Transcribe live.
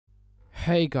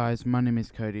Hey guys, my name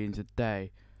is Cody and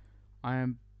today I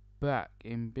am back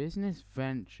in business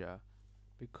venture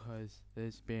because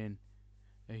there's been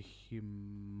a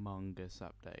humongous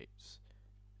update.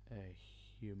 A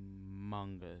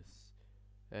humongous,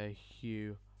 a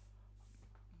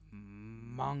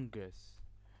humongous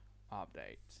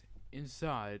update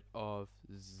inside of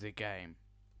the game.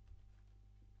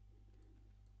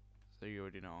 So you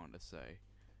already know what I'm going to say.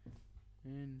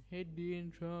 And hit the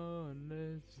intro and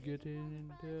let's get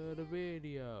into the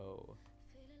video.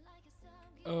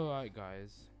 Alright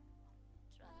guys,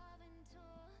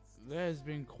 there's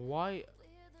been quite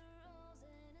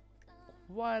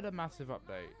a massive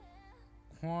update.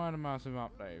 Quite a massive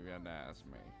update if you had to ask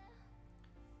me.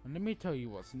 And let me tell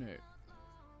you what's new.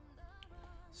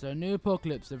 So new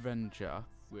Apocalyptic Adventure,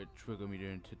 which we're going to be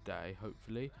doing today,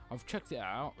 hopefully. I've checked it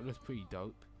out, it looks pretty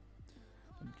dope.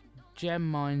 Gem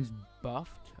mines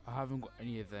buffed. I haven't got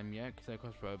any of them yet because they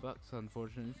cost Robux,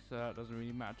 unfortunately, so that doesn't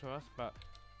really matter to us, but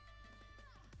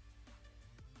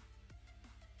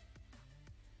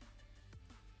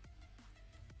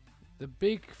the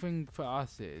big thing for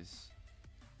us is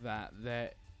that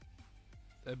the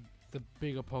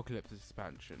big Apocalypse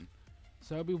expansion.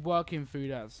 So I'll be working through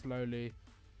that slowly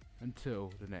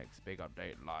until the next big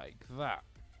update like that.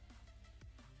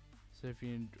 So if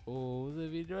you all the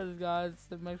videos, guys,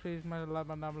 then make sure you smash the like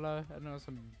button down below, and there's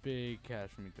some big cash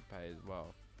for me to pay as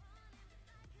well.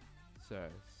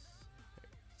 So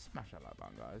smash that like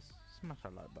button, guys. Smash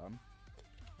that like button.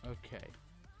 Okay,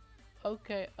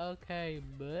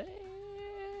 boy.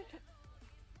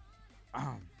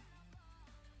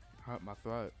 Hurt my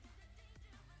throat.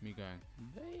 Me going.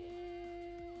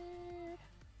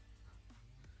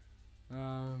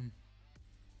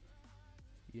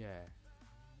 Yeah.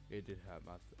 It did hurt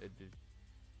my. It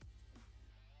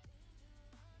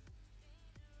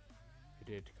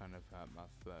did kind of hurt my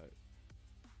throat.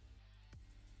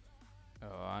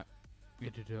 Alright.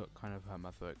 It did kind of hurt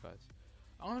my throat, guys.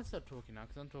 I'm gonna start talking now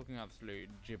because I'm talking absolute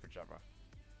jibber jabber.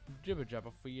 Jibber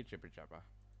jabber for you, jibber jabber.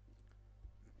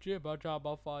 Jibber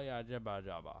jabber for ya, jibber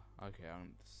jabber. Okay,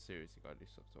 I'm seriously gotta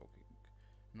stop talking.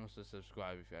 And also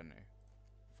subscribe if you're new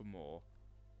for more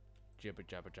jibber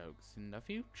jabber jokes in the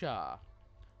future.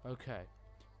 Okay.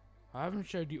 I haven't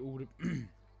showed you all the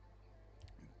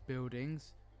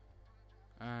buildings,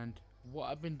 and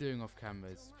what I've been doing off camera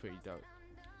is pretty dope.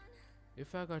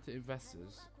 If I go to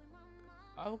investors,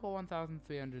 I've got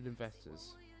 1,300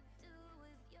 investors.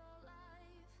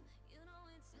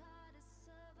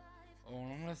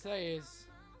 All I'm gonna say is,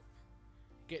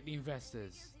 get the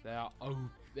investors. They are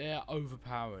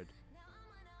overpowered.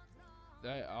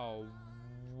 They are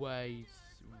way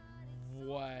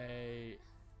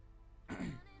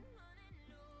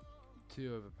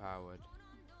too overpowered.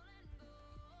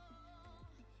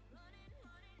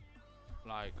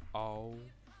 Like, oh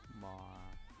my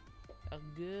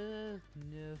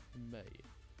goodness me.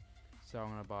 So I'm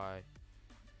gonna buy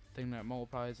thing that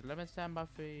multiplies 11 stand by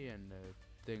 3 and the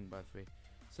thing by 3.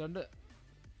 So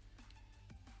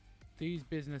these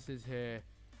businesses here,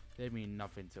 they mean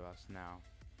nothing to us now.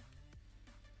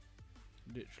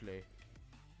 Literally.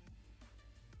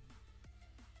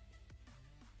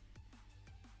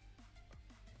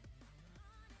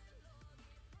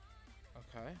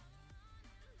 Okay.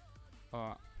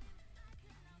 Alright.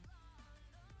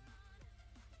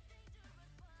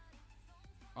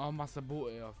 I must have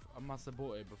bought it off. I must have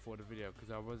bought it before the video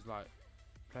because I was like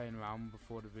playing around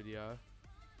before the video.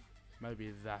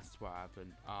 Maybe that's what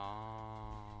happened.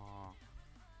 Ah,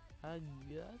 I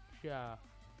gotcha.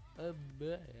 Oh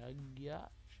boy, I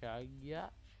gotcha.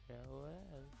 Well,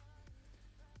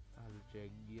 I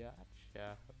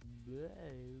gotcha.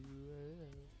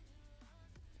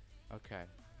 Okay.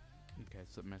 Okay,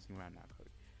 stop messing around now,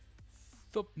 Cody.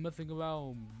 Stop messing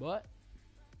around, but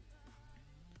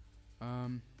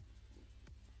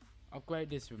upgrade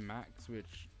this with max,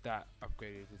 which that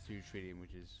upgraded to 2 trillion,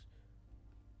 which is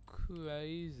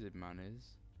crazy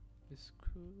monies. It's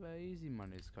crazy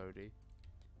monies, Cody.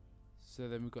 So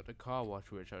then we've got the car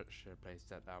wash, which I should have placed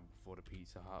that down before the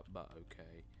Pizza Hut, but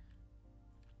okay.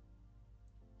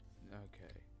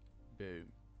 Okay.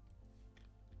 Boom.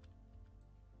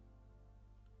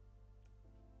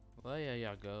 Well, there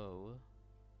you go.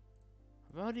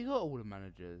 I've already got all the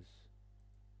managers.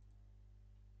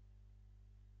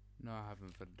 No, I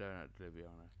haven't for the donut delivery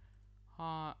on it.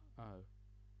 Oh.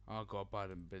 I gotta buy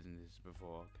them businesses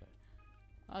before, okay.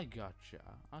 I gotcha.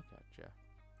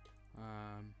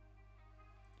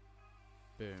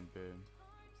 Boom, boom.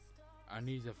 I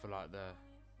need it for like the...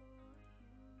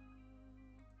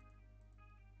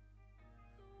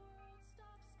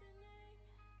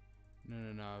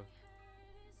 No.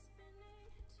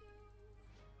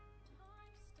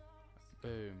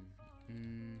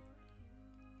 Boom.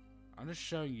 I'm just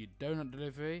showing you donut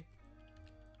delivery.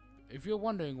 If you're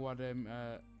wondering what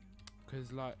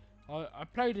because like I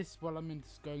play this while I'm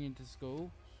going into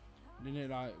school. Then it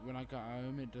like when I get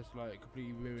home, it just like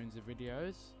completely ruins the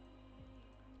videos.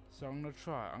 So I'm gonna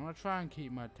try. I'm gonna try and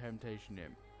keep my temptation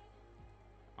in.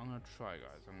 I'm gonna try,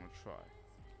 guys. I'm gonna try.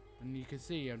 And you can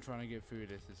see I'm trying to get through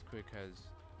this as quick as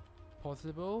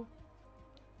possible.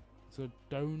 So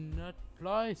donut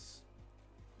place.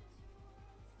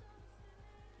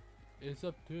 It's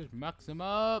up to its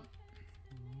maximum.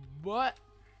 What?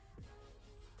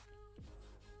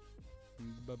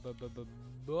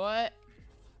 What?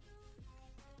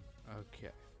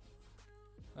 Okay.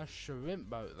 That's shrimp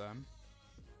boat then.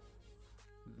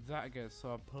 That gets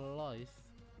our place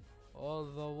all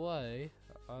the way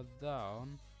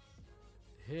down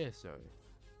here, sorry.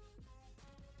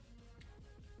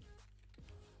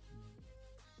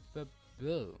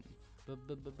 Boom.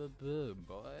 Boom,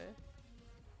 boy.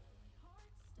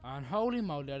 And holy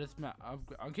moly,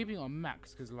 I'm keeping it on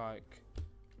max because, like,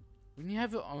 when you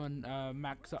have it on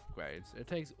max upgrades, it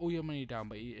takes all your money down,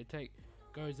 but it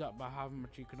goes up by how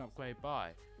much you can upgrade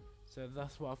by. So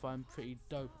that's what I find pretty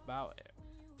dope about it.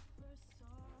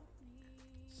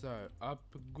 So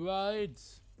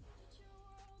upgrades.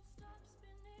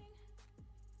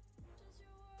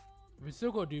 We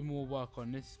still got to do more work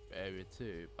on this area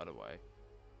too, by the way,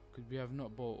 because we have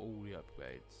not bought all the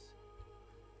upgrades.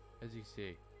 As you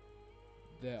see,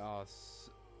 there are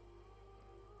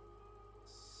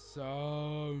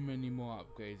so many more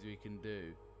upgrades we can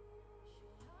do.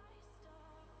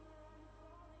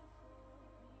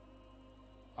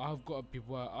 I've got to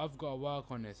work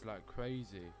on this like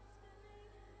crazy.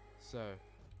 So,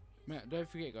 man, don't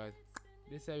forget, guys,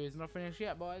 this area is not finished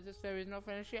yet, boys. This area is not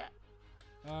finished yet.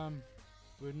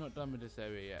 We're not done with this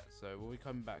area yet, so we'll be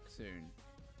coming back soon.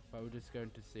 But we're just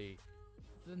going to see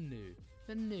the new.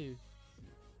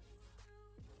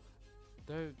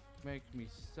 Don't make me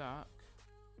stuck.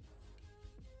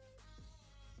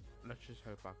 Let's just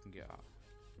hope I can get up.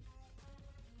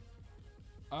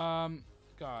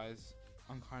 Guys,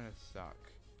 I'm kind of stuck.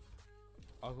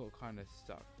 I got kind of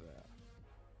stuck there.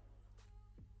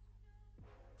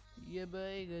 Yeah, but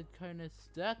I got kind of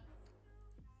stuck.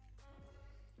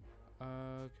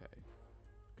 Okay.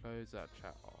 Close that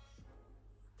chat off.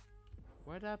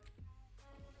 Where'd I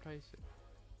place it?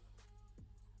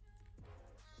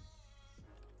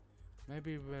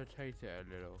 Maybe rotate it a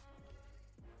little.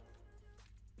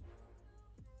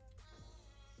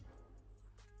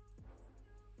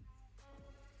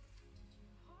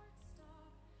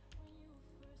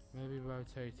 Maybe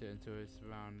rotate it until it's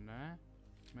around there.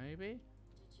 Maybe?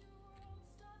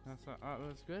 That's like, that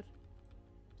looks good.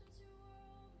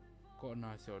 Got a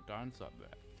nice little dance up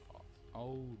there.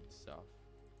 Old stuff.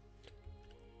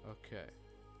 Okay.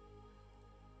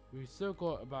 We've still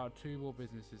got about 2 more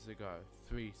businesses to go.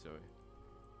 3, sorry.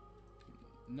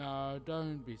 No,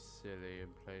 don't be silly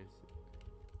and place it.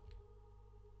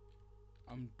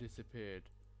 I'm disappeared.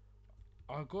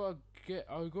 I gotta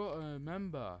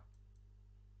remember.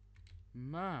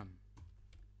 Man,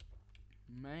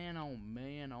 oh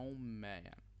man, oh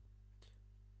man.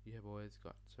 You have always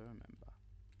got to remember.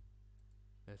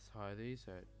 Let's hide these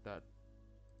so that.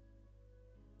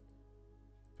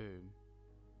 Boom.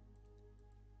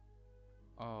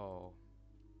 Oh.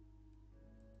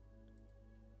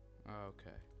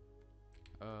 Okay.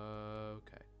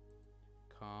 Okay.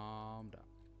 Calm down.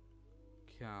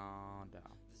 Calm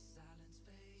down.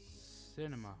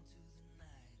 Cinema.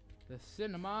 The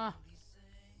cinema.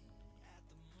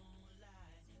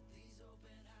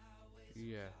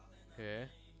 Yeah. Here.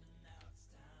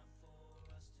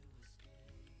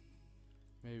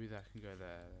 Maybe that can go there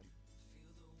then.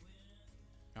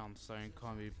 I'm saying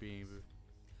can't be being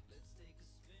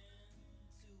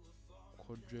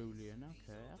quadrillion.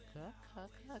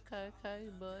 Okay,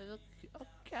 boys.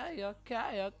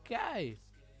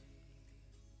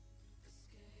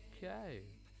 Okay.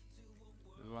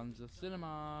 Runs the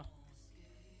cinema.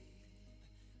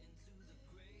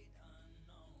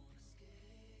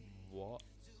 What?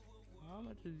 How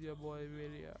much is your boy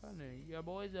really earning? Your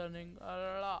boy's earning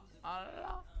a lot.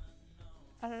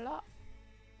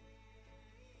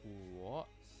 What?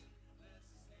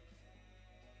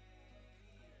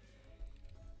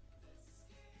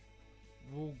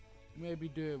 We'll maybe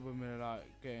do it when we're like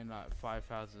getting like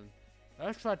 5,000.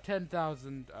 Let's try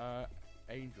 10,000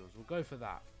 angels. We'll go for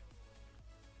that.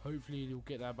 Hopefully we'll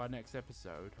get that by next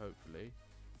episode. Hopefully,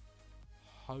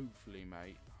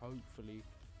 mate. Hopefully,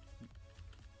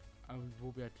 and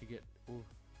we'll be able to get. Oh,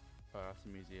 that's a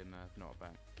museum there. Not a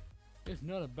bank. It's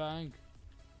not a bank.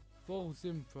 False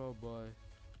info, boy.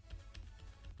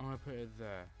 I'm gonna put it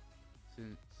there.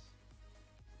 Since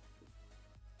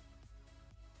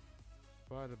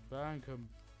by the bank,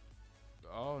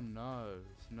 oh no,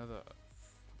 it's another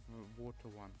water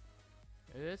one.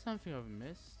 Is there something I've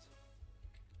missed?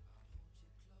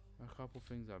 A couple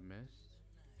things I've missed.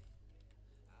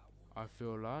 I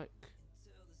feel like.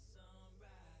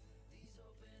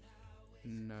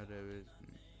 No, there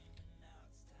isn't.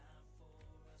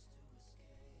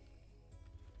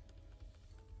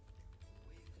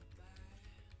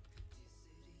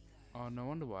 Oh, no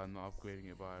wonder why I'm not upgrading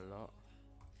it by a lot.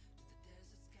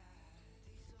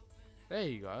 There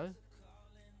you go.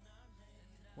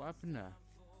 What happened there?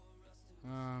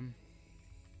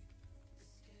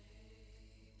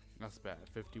 That's better.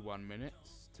 51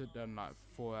 minutes. Took done like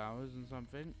 4 hours and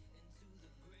something.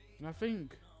 And I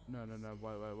think no.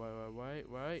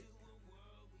 Wait.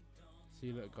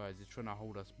 See, look, guys, he's trying to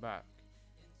hold us back.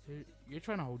 You're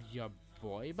trying to hold your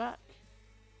boy back?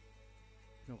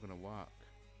 It's not gonna work.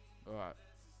 Alright.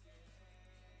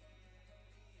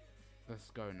 Let's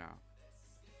go now.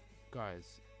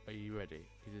 Guys, are you ready?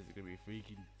 Because this is gonna be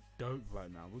freaking dope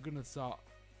right now. We're gonna start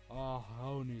a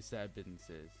whole new set of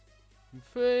businesses.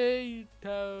 3,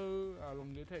 2. How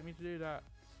long did it take me to do that?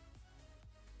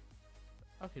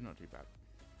 Okay, not too bad.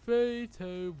 3,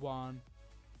 2, 1.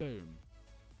 Boom.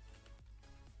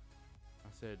 I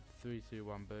said 3, 2,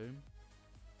 1. Boom.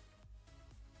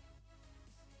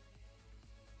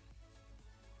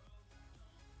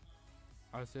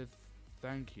 I said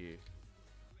thank you.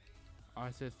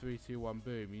 I said 3, 2, 1.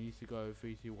 Boom. You need to go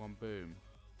 3, 2, 1. Boom.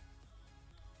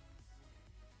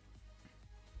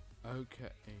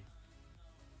 Okay.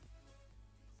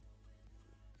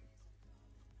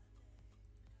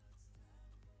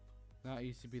 That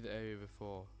used to be the area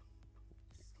before.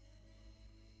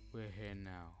 We're here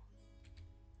now.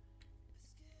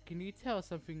 Can you tell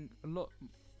something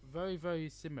very, very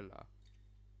similar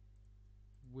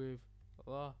with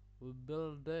the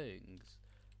buildings?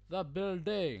 The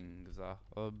buildings are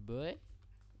big.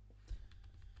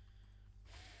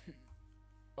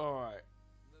 Alright.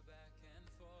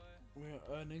 We're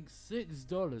earning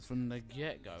 $6 from the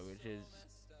get-go, which is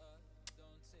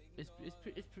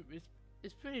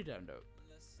it's pretty damn dope.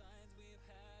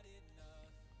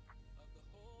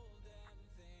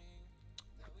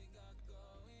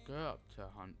 Go up to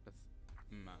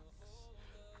max.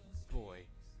 Boy,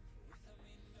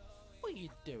 what are you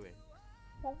doing?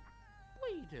 What are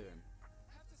you doing?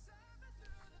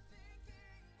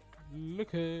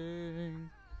 Looking.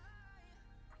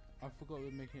 I forgot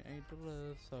we're making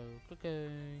 $8, so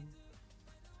clicking.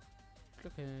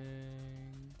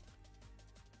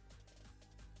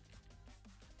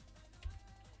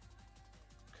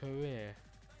 Career.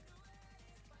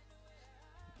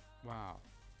 Wow.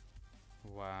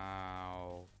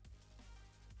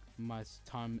 Most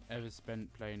time ever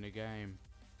spent playing a game.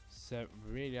 So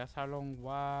really, that's how long?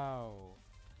 Wow.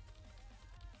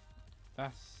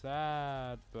 That's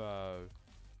sad, bro.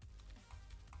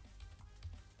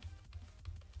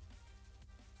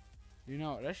 You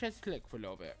know, let's just click for a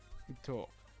little bit and talk.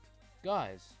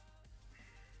 Guys,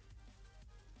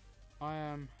 I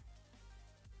am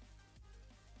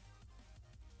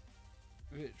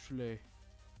literally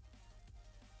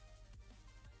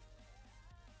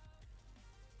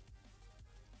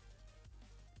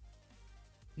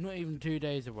not even 2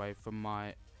 days away from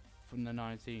the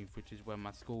 19th, which is when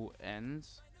my school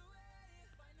ends.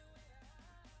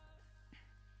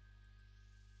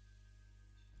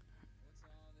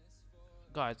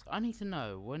 Guys, I need to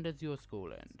know, when does your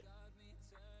school end?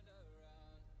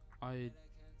 I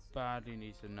badly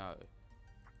need to know.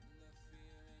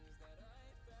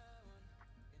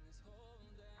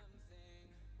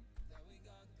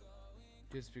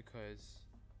 Just because.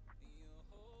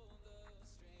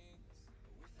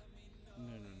 No.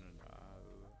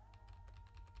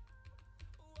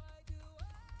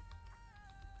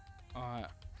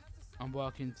 I'm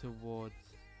working towards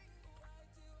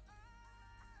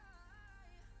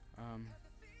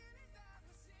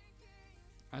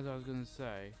as I was gonna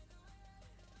say,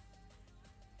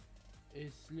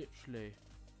 it's literally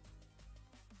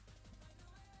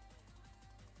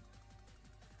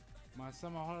my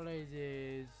summer holidays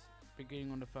is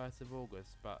beginning on the 1st of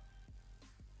August, but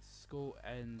school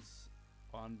ends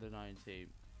on the 19th,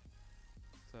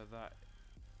 so that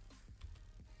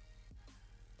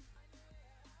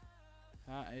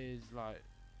is like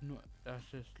that's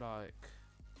just like,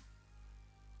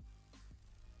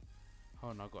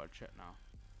 hold on, I gotta check now.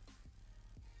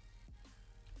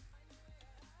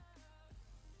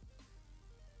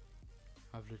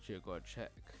 I've legit got to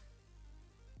check.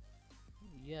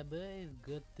 Yeah, boy,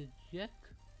 got the check.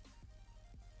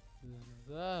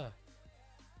 The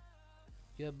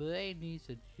your boy needs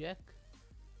a check.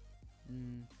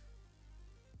 Mm.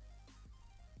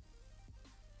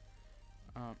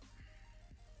 Um.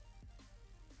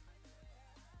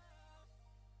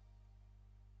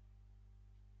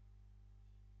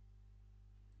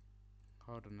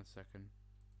 Hold on a second.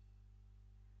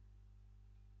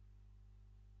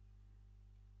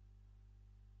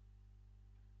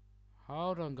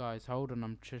 Hold on, guys. Hold on.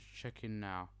 I'm just checking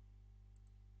now.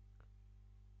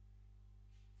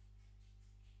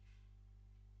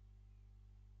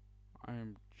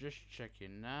 I'm just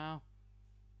checking now.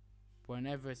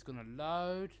 Whenever it's gonna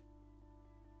load,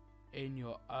 in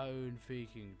your own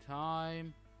freaking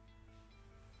time.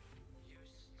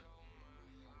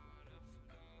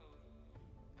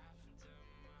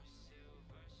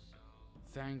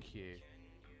 Thank you.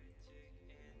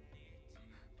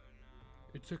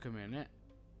 It took a minute.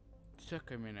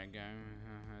 Took a minute, gang.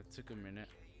 It took a minute.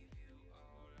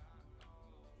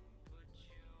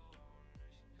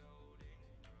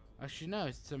 Actually, no.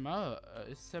 It's tomorrow.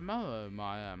 It's tomorrow.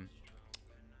 My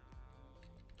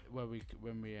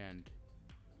when we end.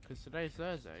 Cause today's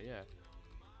Thursday. Yeah.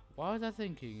 Why was I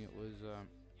thinking it was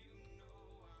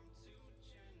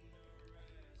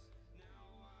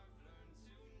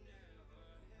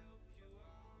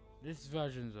This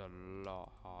version's a lot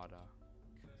harder.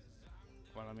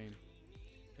 Well, I mean,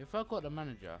 if I got the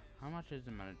manager, how much is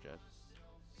the manager?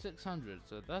 600.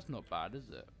 So that's not bad, is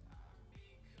it?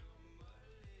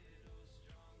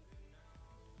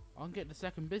 I can get the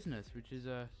second business, which is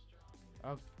a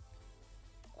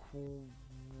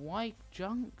white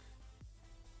junk.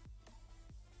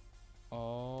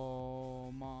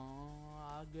 Oh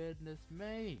my goodness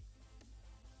me!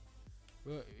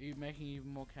 Well, you're making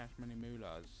even more cash money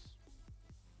moolahs.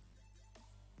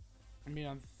 I mean,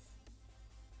 I'm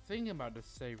thinking about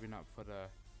just saving up for the.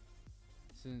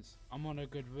 Since I'm on a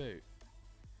good route,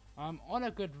 I'm on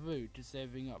a good route to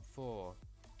saving up for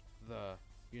the,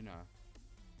 you know,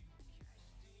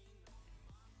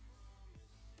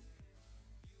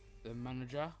 the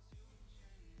manager.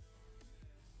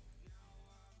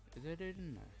 Is there a dude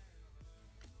in there?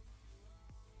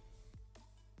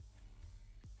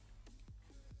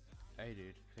 Hey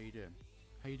dude, how you doing?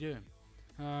 How you doing?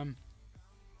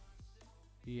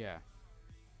 Yeah.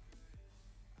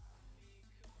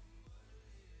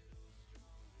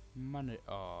 Money.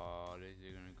 Oh, this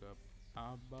is gonna go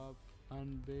above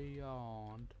and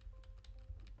beyond.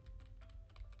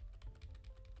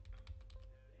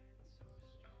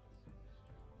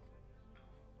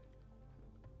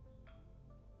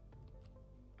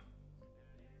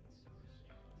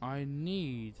 I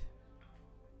need.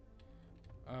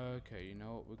 Okay, you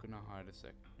know what? We're gonna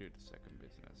do the second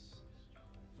business.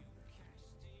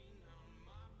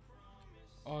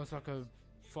 Oh, it's like a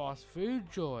fast food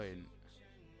joint.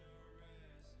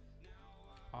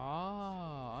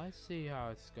 Ah, I see how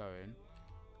it's going.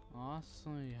 I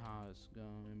see how it's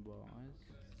going, boys.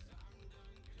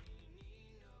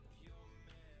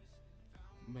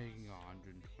 Making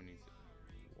 120.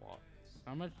 What?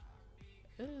 How much?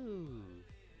 Ooh,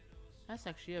 that's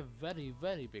actually a very,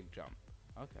 very big jump.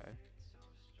 Okay.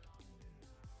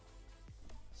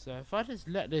 So if I just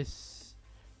let this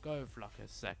go for like a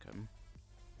second.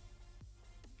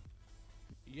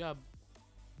 Yeah,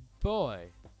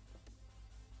 boy.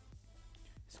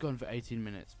 It's gone for 18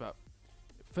 minutes, but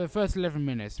for the first 11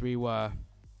 minutes I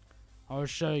was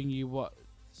showing you what.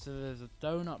 So there's a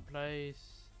donut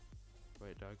place.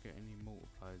 Wait, do I get any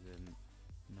multipliers in?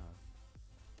 No.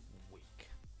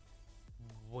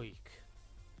 Weak.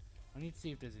 I need to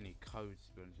see if there's any codes,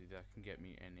 to be honest with you, that can get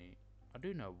me any. I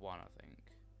do know one, I think.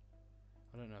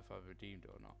 I don't know if I've redeemed it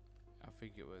or not. I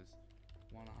think it was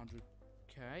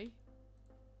 100k.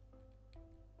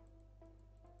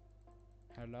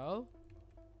 Hello?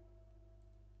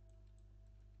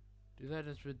 Did that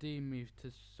just redeem me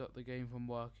to stop the game from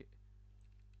working?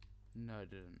 No, it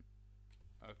didn't.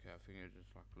 Okay, I think it was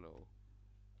just like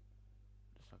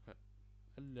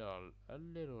a little, a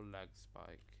little lag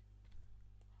spike.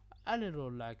 A little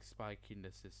lag spike in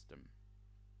the system.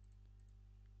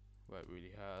 Won't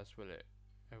really hurt us, will it?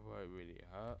 It won't really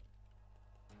hurt.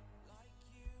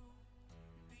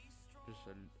 Just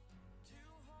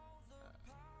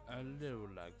a little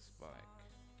lag spike.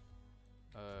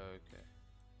 Okay.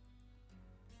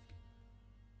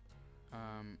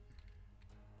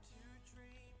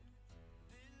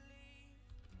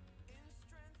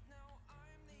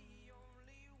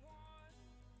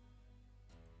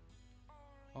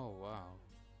 Oh wow.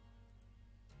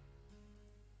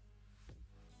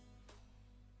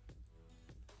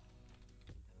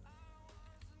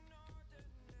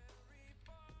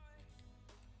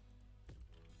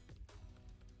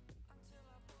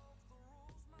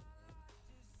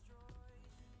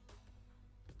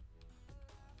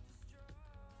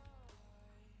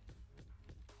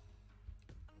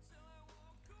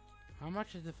 How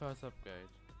much is the first upgrade?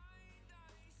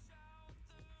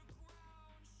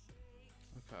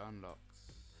 Okay, unlocks.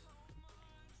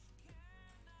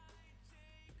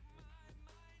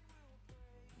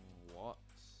 What?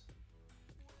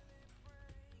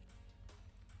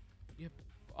 Yep,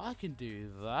 I can do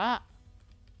that.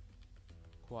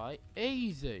 Quite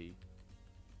easy.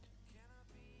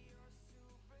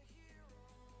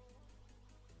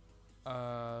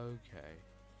 Okay.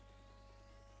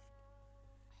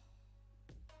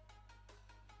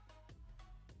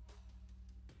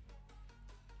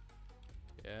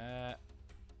 Yeah,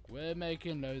 we're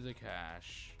making loads of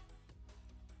cash.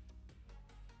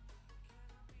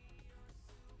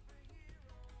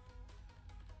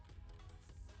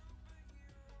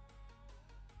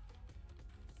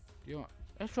 Do you want?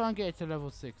 Let's try and get it to level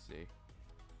 60.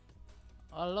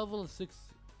 Level 60.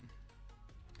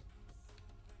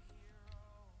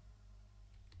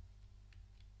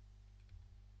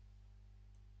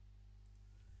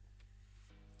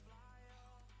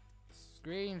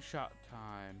 Screenshot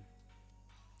time.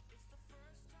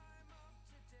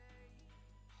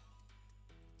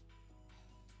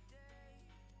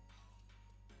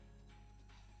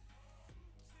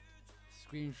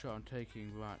 Screenshot I'm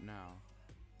taking right now.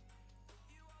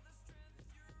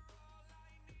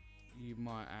 You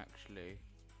might actually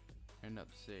end up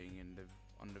seeing in the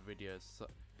on the videos. So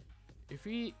if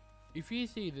you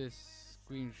see this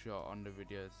screenshot on the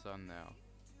video's thumbnail,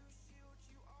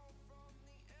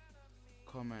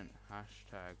 comment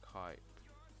hashtag hype.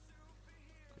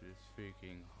 'Cause it's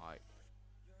freaking hype.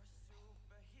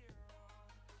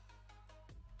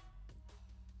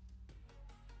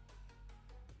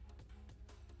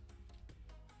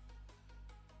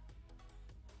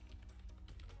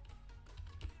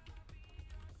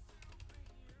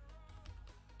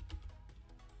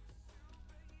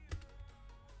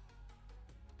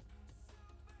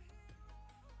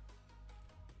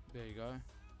 There you go.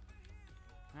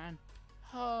 And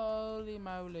holy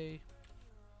moly.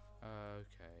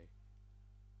 Okay.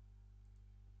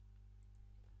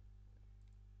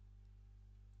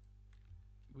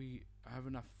 We have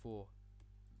enough for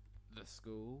the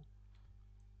school,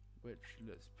 which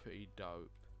looks pretty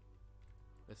dope.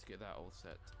 Let's get that all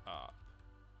set up.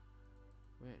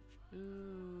 Which,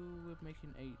 ooh, we're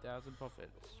making 8,000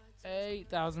 profits.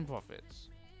 8,000 profits.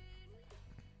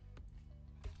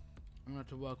 I'm going to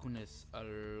have to work on this a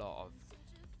lot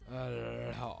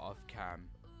of cam,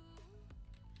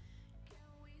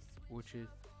 which is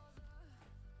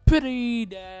pretty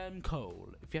damn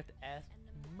cool, if you have to ask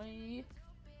me.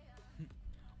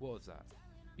 What was that?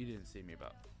 You didn't see me,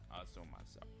 but I saw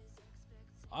myself.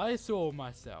 I saw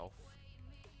myself.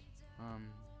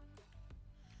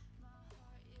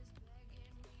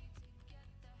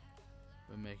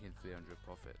 We're making 300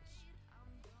 profits.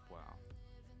 Wow.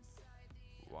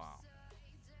 Wow.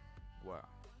 Wow.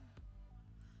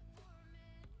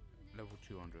 Level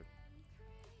 200.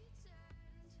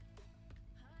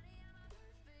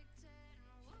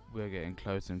 We're getting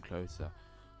closer and closer.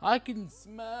 I can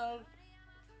smell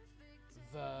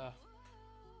the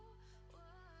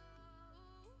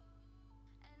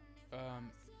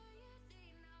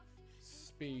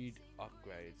speed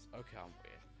upgrades. Okay, I'm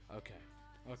weird.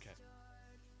 Okay.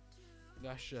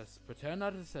 Let's just pretend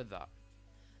I just said that.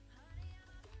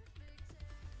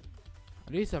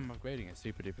 At least I'm upgrading it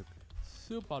super duper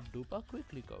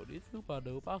quickly, Cody. Super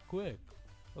duper quick.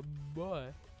 Oh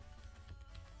boy.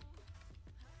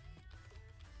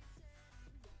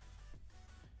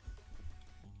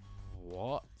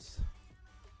 What?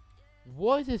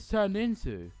 What is this turned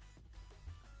into?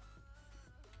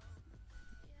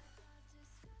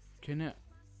 Can it?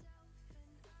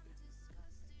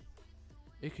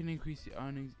 It can increase the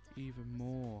earnings even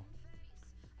more.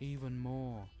 Even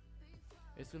more.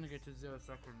 It's gonna get to 0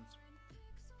 seconds.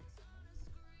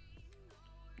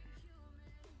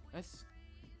 Let's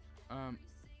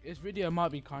this video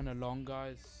might be kind of long,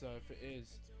 guys, so if it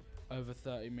is over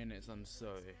 30 minutes, I'm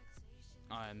sorry.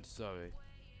 I am sorry.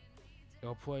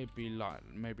 It'll probably be like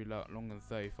maybe like longer than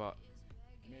 35.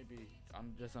 Maybe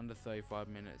I'm just under 35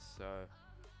 minutes, so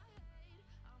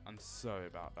I'm sorry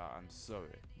about that. I'm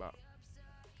sorry, but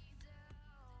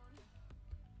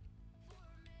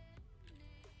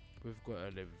we've got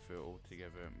to live through it all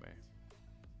together, haven't we?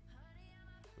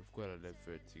 We've got to live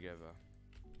through it together.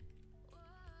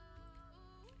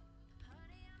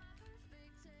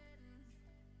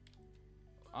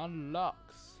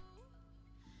 Unlocks.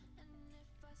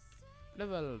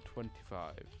 Level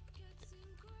 25.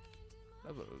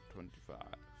 Level 25.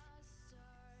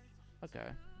 Okay,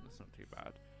 that's not too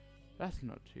bad. That's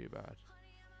not too bad.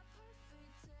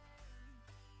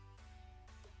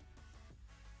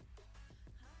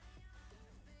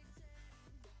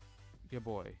 Yeah,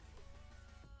 boy.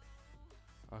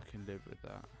 I can live with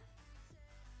that.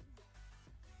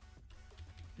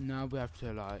 Now we have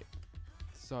to like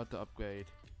start to upgrade.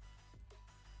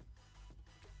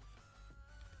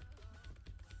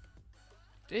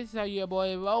 This is how your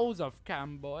boy rolls off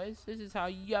cam, boys. This is how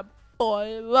your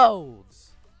boy rolls.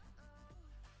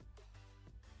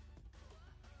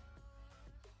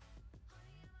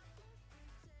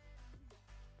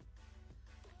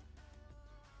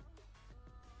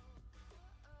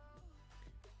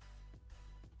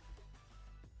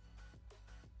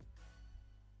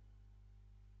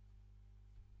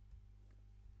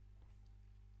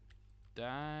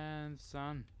 Damn,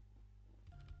 son.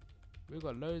 We've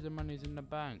got loads of monies in the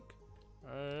bank.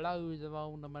 Loads of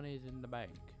all the monies in the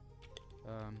bank.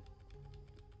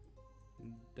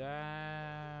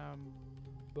 Damn,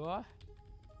 boy.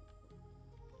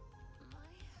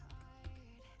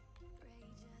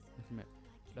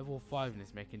 Level 5 and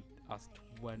it's making us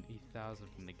 20,000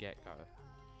 from the get-go.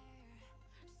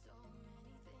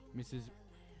 Mrs.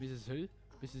 Who?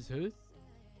 Mrs. Who?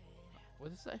 What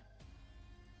does it say?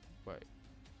 Wait.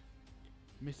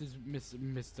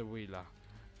 Mr. Wheeler.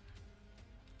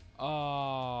 Oh,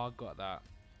 I got that.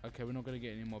 Okay, we're not going to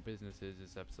get any more businesses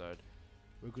this episode.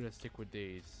 We're going to stick with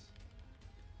these.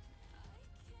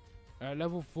 At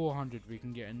level 400, we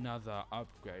can get another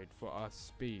upgrade for our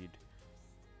speed.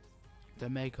 To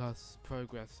make us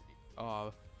progress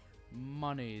our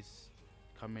monies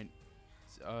come in.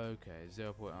 Okay,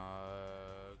 0. Okay.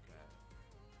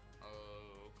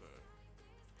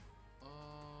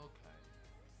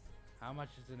 How much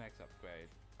is the next upgrade?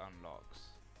 Unlocks.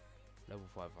 Level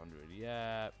 500.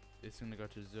 Yeah, it's gonna go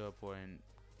to 0.1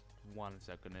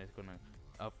 second. It's gonna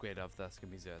upgrade after that's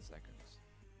gonna be 0 seconds.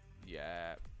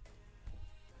 Yeah.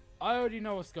 I already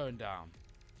know what's going down.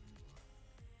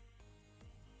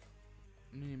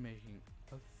 Me making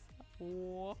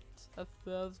what?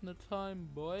 1,000 a time,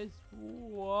 boys.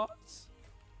 What?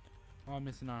 Oh, I'm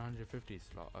missing 950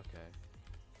 slot. Okay.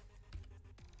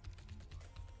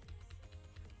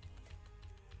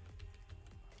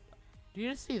 Do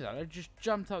you see that? I just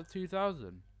jumped up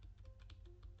 2,000.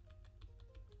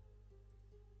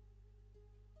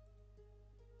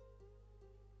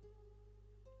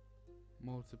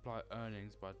 Multiply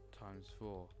earnings by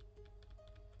 ×4.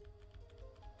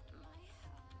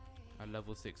 At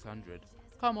level 600.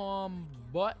 Come on,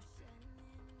 boy.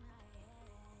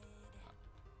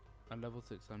 At level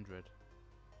 600.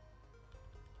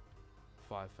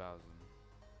 5,000.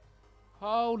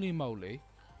 Holy moly.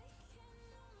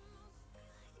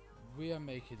 We are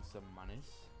making some monies.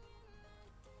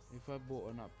 If I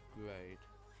bought an upgrade,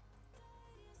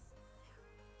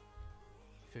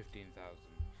 15,000.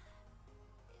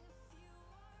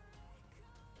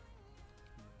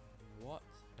 What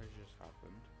has just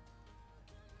happened?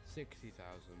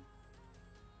 60,000.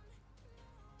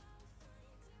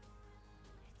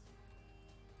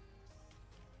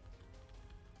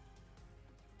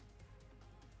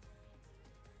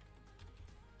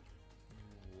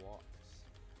 What?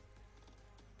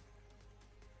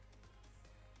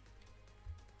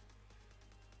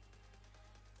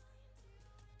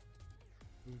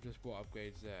 We've just bought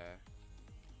upgrades there.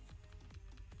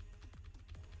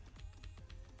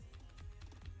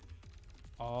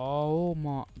 Oh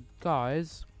my,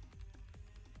 guys,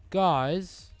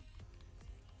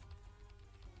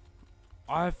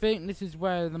 I think this is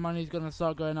where the money's gonna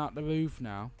start going out the roof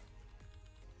now.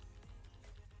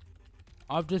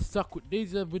 I've just stuck with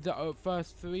these are with the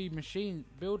first 3 machine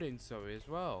buildings, sorry, as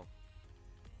well.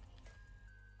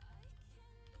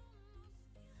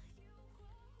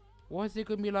 What is it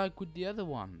gonna be like with the other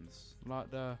ones, like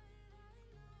the?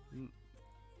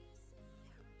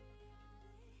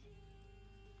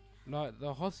 Like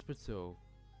the hospital,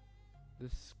 the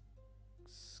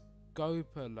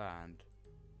Scoperland,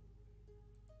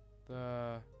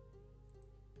 the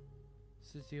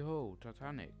City Hall,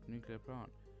 Titanic, nuclear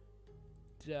plant.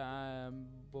 Damn,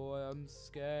 boy, I'm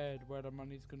scared where the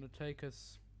money's gonna take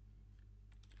us.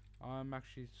 I'm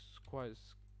actually quite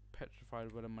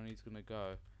petrified where the money's gonna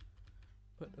go.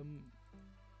 But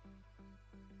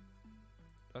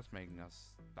that's making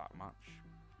us that much.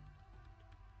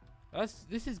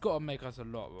 This has got to make us a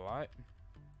lot, right?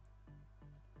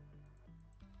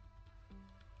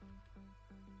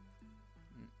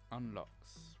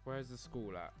 Unlocks. Where's the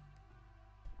school at?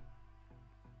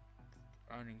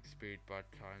 Earning speed by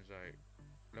 ×8.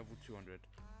 Level 200.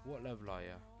 What level are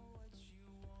you?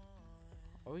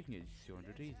 Oh, we can get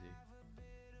 200 easy.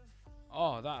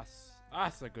 Oh,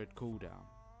 that's a good cooldown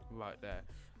right there,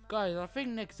 guys. I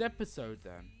think next episode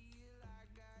then.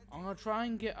 I'm gonna try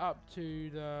and get up to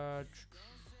the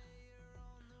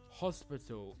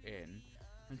hospital in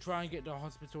and try and get the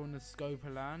hospital in the scope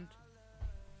of land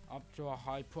up to a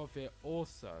high profit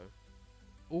also.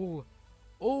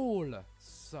 Also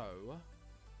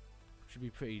should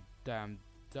be pretty damn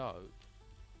dope.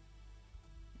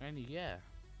 And yeah.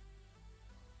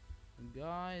 And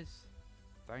guys,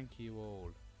 thank you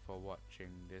all for watching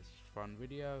this fun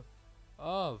video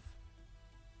of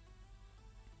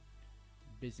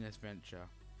business venture.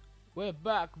 We're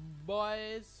back,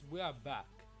 boys. We are back.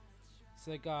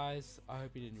 So guys, I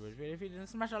hope you did enjoy this video. If you didn't,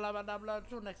 smash a like button down below.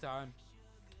 Until next time,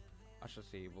 I shall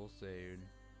see you all soon.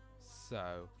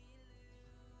 So,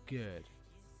 good.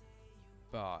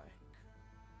 Bye.